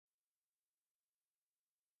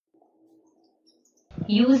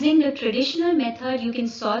Using the traditional method, you can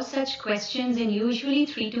solve such questions in usually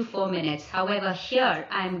 3 to 4 minutes. However, here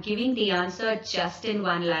I am giving the answer just in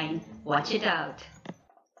one line. Watch it out.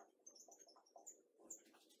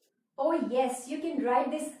 Oh yes, you can write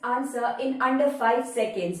this answer in under 5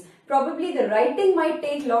 seconds. Probably the writing might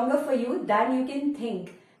take longer for you than you can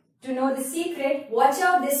think. To know the secret, watch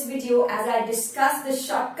out this video as I discuss the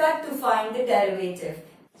shortcut to find the derivative.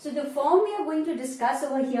 So the form we are going to discuss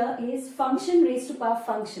over here is function raised to power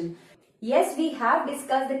function. Yes, we have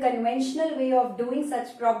discussed the conventional way of doing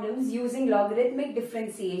such problems using logarithmic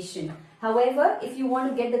differentiation. However, if you want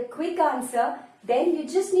to get the quick answer, then you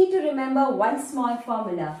just need to remember one small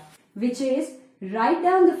formula, which is write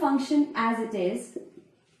down the function as it is.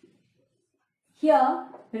 Here,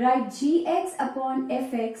 write gx upon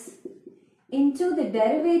fx into the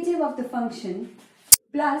derivative of the function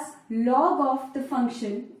plus log of the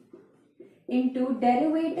function into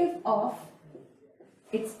derivative of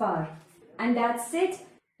its power. And that's it.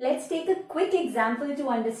 Let's take a quick example to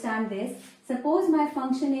understand this. Suppose my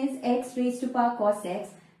function is x raised to power cos x.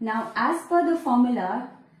 Now as per the formula,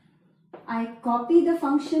 I copy the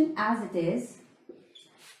function as it is.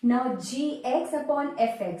 Now gx upon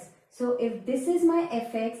fx. So if this is my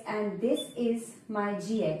fx and this is my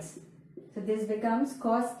gx, so this becomes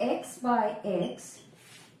cos x by x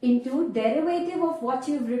into derivative of what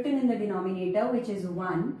you've written in the denominator, which is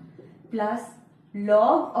 1, plus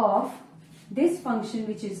log of this function,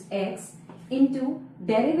 which is x, into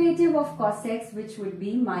derivative of cos x, which would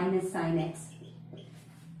be minus sin x.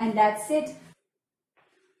 And that's it.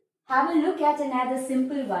 Have a look at another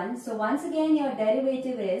simple one. So once again, your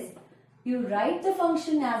derivative is, you write the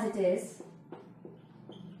function as it is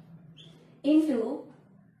into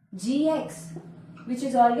gx, which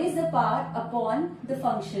is always the power upon the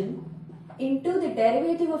function, into the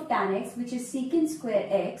derivative of tan x, which is secant square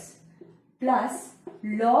x, plus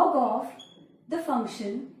log of the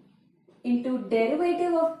function into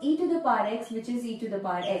derivative of e to the power x, which is e to the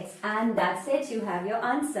power x. And that's it, you have your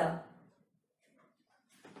answer.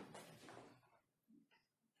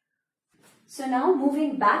 So now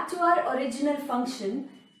moving back to our original function,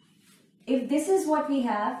 if this is what we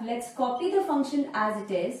have, let's copy the function as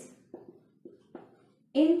it is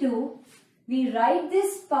into, we write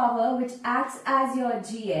this power which acts as your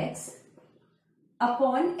gx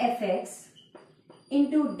upon fx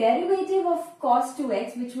into derivative of cos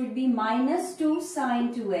 2x, which would be minus 2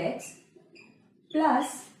 sin 2x,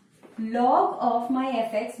 plus log of my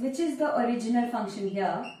fx, which is the original function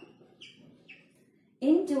here,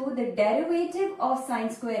 into the derivative of sin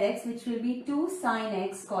square x, which will be 2 sin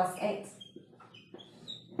x cos x.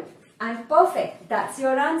 And perfect, that's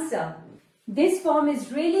your answer. This form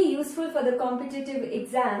is really useful for the competitive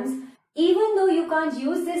exams, even though you can't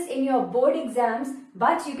use this in your board exams,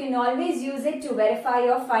 but you can always use it to verify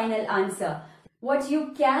your final answer. What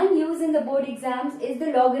you can use in the board exams is the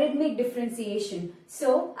logarithmic differentiation.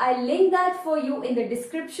 So I'll link that for you in the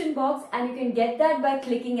description box and you can get that by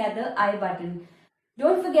clicking at the I button.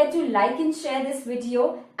 Don't forget to like and share this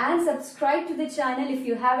video and subscribe to the channel if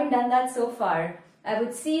you haven't done that so far. I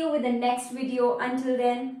would see you with the next video. Until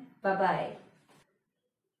then, bye-bye.